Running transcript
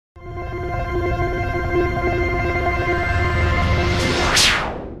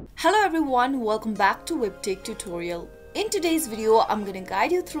everyone, welcome back to Webtech Tutorial. In today's video, I'm gonna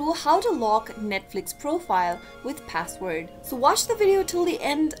guide you through how to lock Netflix profile with password. So watch the video till the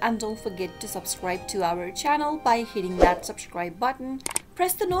end and don't forget to subscribe to our channel by hitting that subscribe button.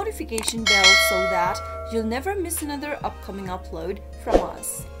 Press the notification bell so that you'll never miss another upcoming upload from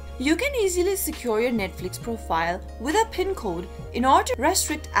us. You can easily secure your Netflix profile with a PIN code in order to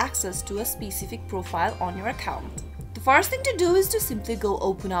restrict access to a specific profile on your account. The first thing to do is to simply go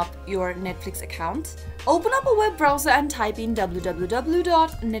open up your Netflix account. Open up a web browser and type in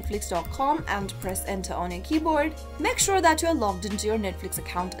www.netflix.com and press enter on your keyboard. Make sure that you are logged into your Netflix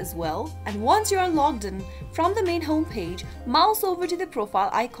account as well. And once you are logged in, from the main home page, mouse over to the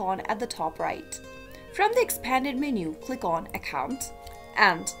profile icon at the top right. From the expanded menu, click on Account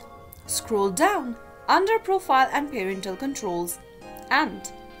and scroll down under Profile and Parental Controls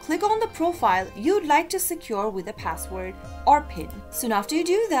and click on the profile you'd like to secure with a password or PIN. Soon after you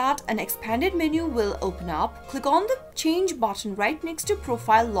do that, an expanded menu will open up. Click on the Change button right next to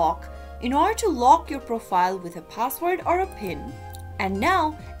Profile Lock in order to lock your profile with a password or a PIN. And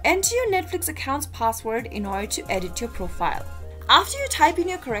now, enter your Netflix account's password in order to edit your profile. After you type in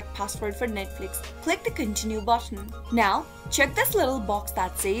your correct password for Netflix, click the Continue button. Now, check this little box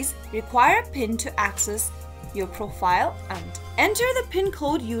that says Require a PIN to access your profile and enter the PIN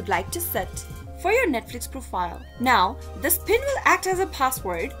code you'd like to set for your Netflix profile. Now, this PIN will act as a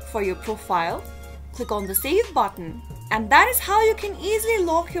password for your profile. Click on the Save button, and that is how you can easily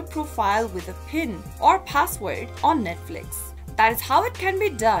lock your profile with a PIN or password on Netflix. That is how it can be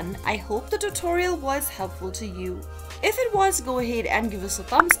done. I hope the tutorial was helpful to you. If it was, go ahead and give us a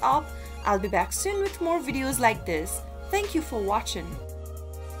thumbs up. I'll be back soon with more videos like this. Thank you for watching.